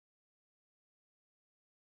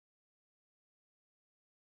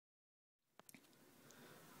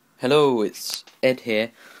Hello, it's Ed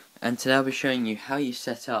here, and today I'll be showing you how you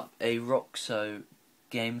set up a Roxio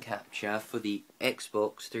game capture for the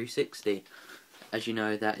Xbox 360. As you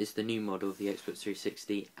know, that is the new model of the Xbox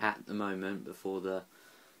 360 at the moment, before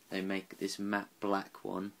they make this matte black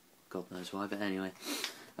one. God knows why, but anyway,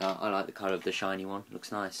 I like the colour of the shiny one,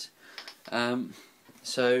 looks nice.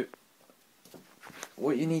 So,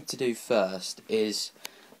 what you need to do first is,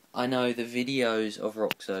 I know the videos of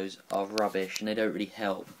Roxios are rubbish and they don't really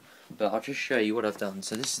help, but I'll just show you what I've done.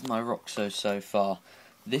 So this is my Roxio so far.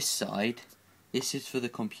 This side, this is for the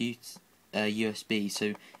computer USB.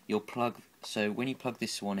 So you'll plug. So when you plug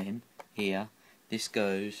this one in here, this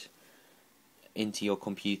goes into your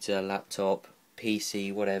computer, laptop,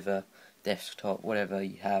 PC, whatever, desktop, whatever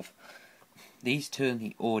you have. These two are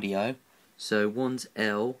the audio. So one's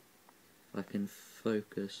L. If I can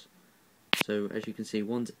focus. So as you can see,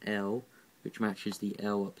 one's L, which matches the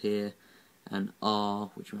L up here, and R,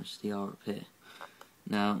 which matches the R up here.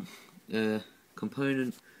 Now,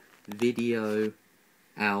 component video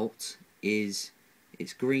out it's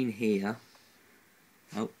green here.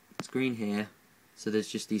 Oh, it's green here. So there's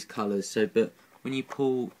just these colours. So, but when you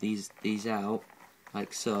pull these out,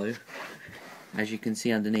 like so, as you can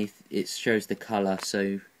see underneath, it shows the colour.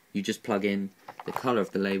 So you just plug in the colour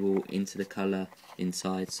of the label into the colour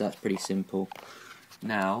inside. So that's pretty simple.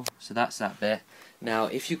 Now, so that's that bit. Now,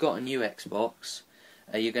 if you've got a new Xbox,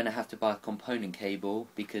 you're going to have to buy a component cable,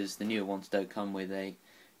 because the newer ones don't come with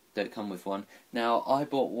one. Now, I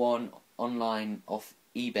bought one online off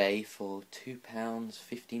eBay for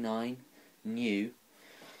 £2.59 new.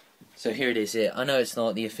 So here it is. I know it's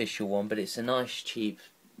not the official one, but it's a nice cheap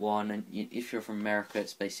one. And if you're from America,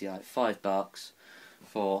 it's basically like $5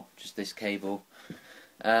 for just this cable.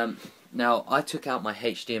 Now, I took out my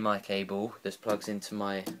HDMI cable that plugs into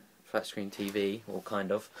my flat screen TV, or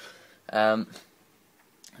kind of.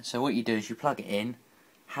 So what you do is you plug it in,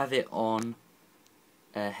 have it on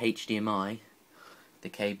HDMI, the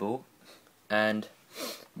cable, and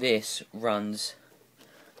this runs,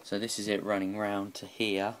 so this is it running round to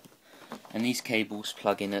here, and these cables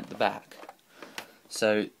plug in at the back.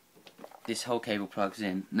 So this whole cable plugs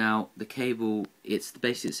in. Now the cable, it's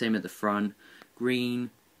basically the same at the front.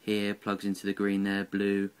 Green here plugs into the green there,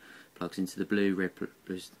 blue plugs into the blue, red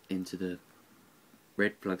plugs into the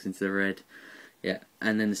red, plugs into the red. Yeah,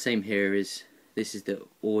 and then the same here is, this is the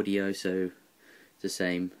audio, so it's the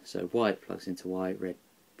same. So white plugs into white, red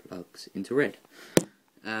plugs into red.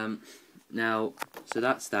 Now, so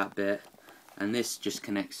that's that bit, and this just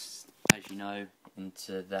connects, as you know,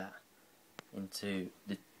 into the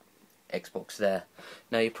Xbox there.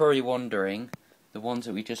 Now you're probably wondering, the ones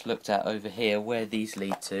that we just looked at over here, where these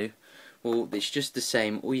lead to. Well, it's just the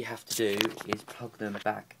same. All you have to do is plug them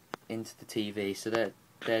back into the TV. So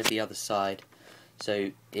they're the other side.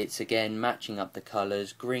 So it's again matching up the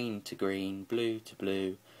colours, green to green, blue to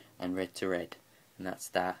blue, and red to red. And that's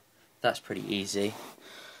that. That's pretty easy.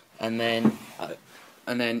 And then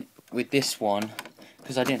with this one,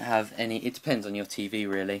 because I didn't have any, it depends on your TV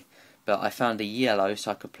really, but I found a yellow,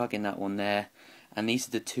 so I could plug in that one there. And these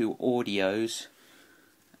are the two audios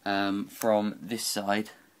from this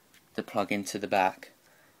side that plug into the back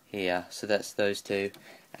here. So that's those two,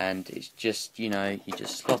 and it's just, you know, you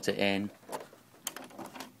just slot it in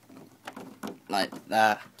like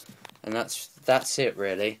that, and that's it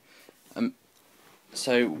really.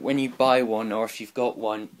 So when you buy one, or if you've got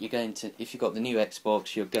one, if you've got the new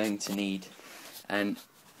Xbox, you're going to need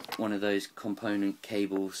one of those component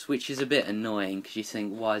cables, which is a bit annoying because you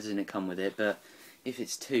think, why doesn't it come with it? But if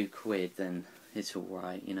it's £2, then it's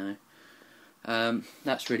alright, you know.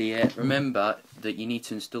 That's really it. Remember that you need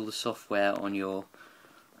to install the software on your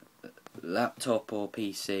laptop or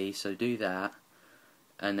PC, so do that,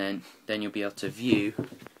 and then you'll be able to view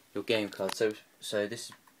your game card. So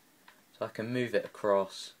I can move it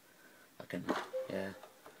across. I can, yeah,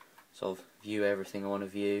 sort of view everything I want to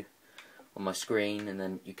view on my screen, and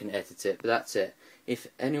then you can edit it. But that's it. If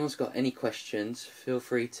anyone's got any questions, feel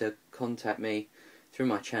free to contact me through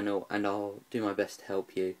my channel, and I'll do my best to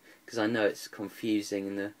help you, because I know it's confusing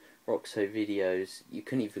in the Roxio videos. You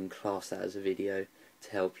couldn't even class that as a video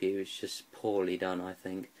to help you. It's just poorly done, I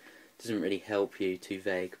think. It doesn't really help you, too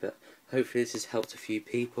vague, but hopefully this has helped a few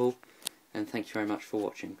people, and thank you very much for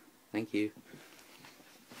watching. Thank you.